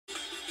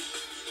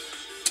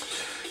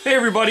Hey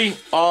everybody,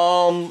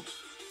 I'm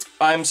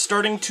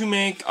starting to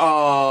make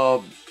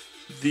the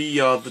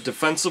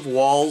defensive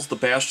walls, the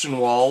bastion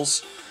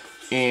walls,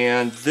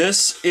 and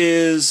this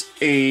is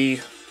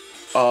a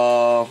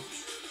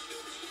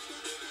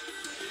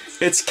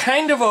it's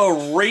kind of a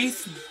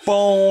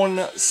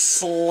wraithbone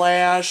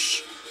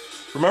slash.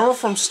 Remember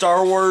from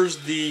Star Wars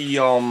the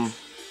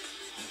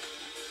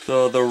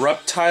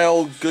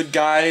reptile good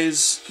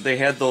guys? They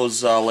had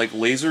those like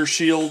laser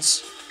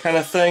shields kind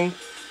of thing.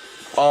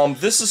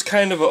 This is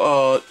kind of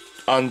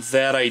on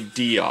that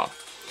idea.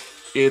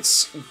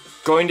 It's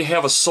going to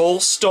have a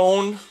soul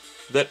stone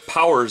that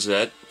powers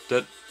it,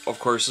 that of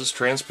course is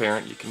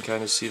transparent. You can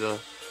kind of see the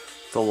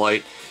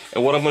light.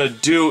 And what I'm going to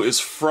do is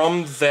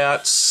from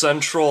that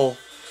central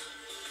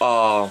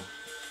soul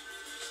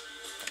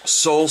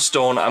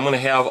stone, I'm going to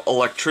have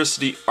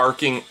electricity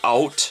arcing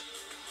out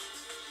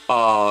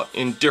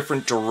in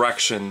different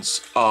directions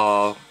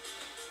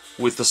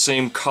with the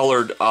same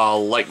colored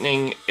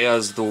lightning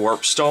as the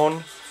warp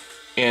stone,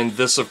 and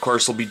this of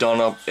course will be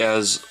done up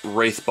as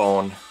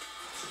wraithbone.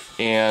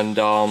 And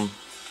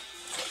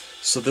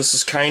so this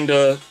is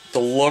kinda the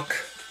look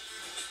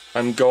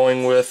I'm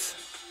going with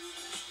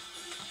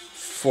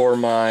for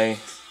my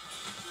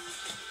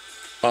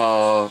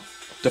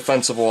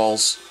defensive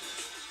walls.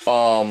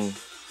 That'll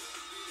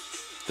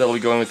be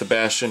going with the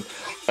bastion.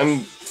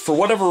 For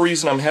whatever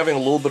reason, I'm having a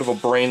little bit of a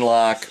brain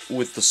lock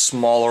with the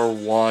smaller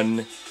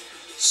one.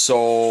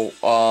 So,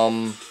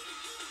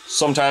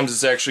 sometimes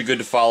it's actually good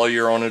to follow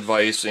your own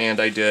advice, and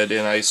I did,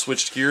 and I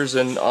switched gears,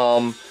 and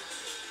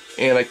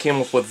I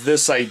came up with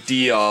this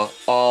idea.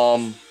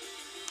 I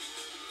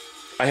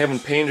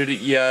haven't painted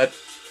it yet,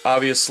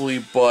 obviously,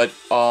 but,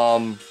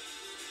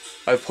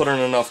 I've put in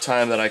enough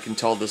time that I can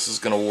tell this is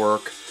gonna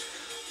work.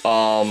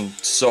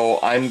 So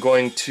I'm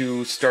going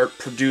to start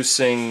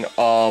producing,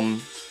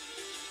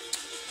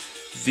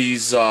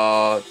 these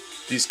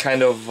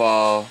kind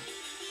of,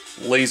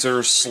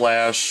 laser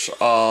slash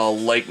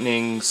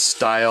lightning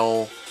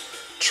style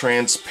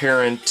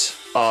transparent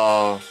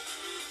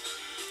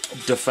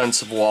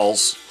defensive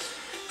walls.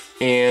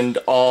 And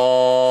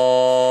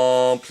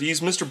please,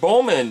 Mr.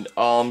 Bowman,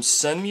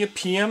 send me a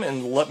PM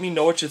and let me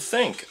know what you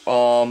think.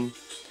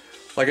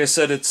 Like I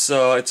said, it's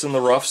in the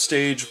rough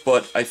stage,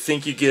 but I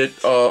think you get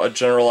a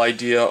general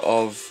idea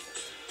of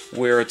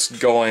where it's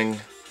going.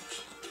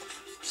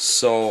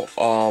 So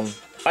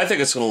I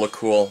think it's gonna look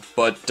cool,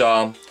 but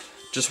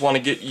just want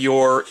to get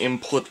your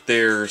input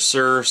there,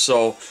 sir.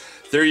 So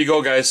there you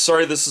go, guys.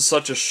 Sorry this is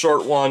such a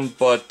short one,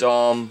 but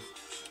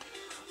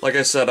like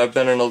I said, I've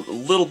been in a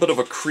little bit of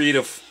a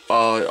creative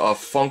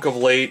funk of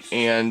late,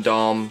 and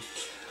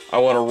I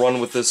want to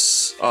run with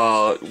this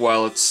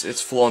while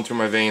it's flowing through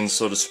my veins,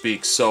 so to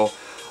speak. So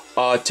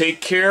take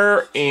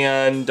care,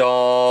 and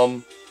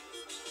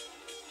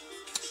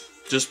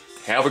just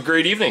have a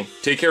great evening.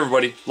 Take care,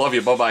 everybody. Love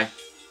you. Bye-bye.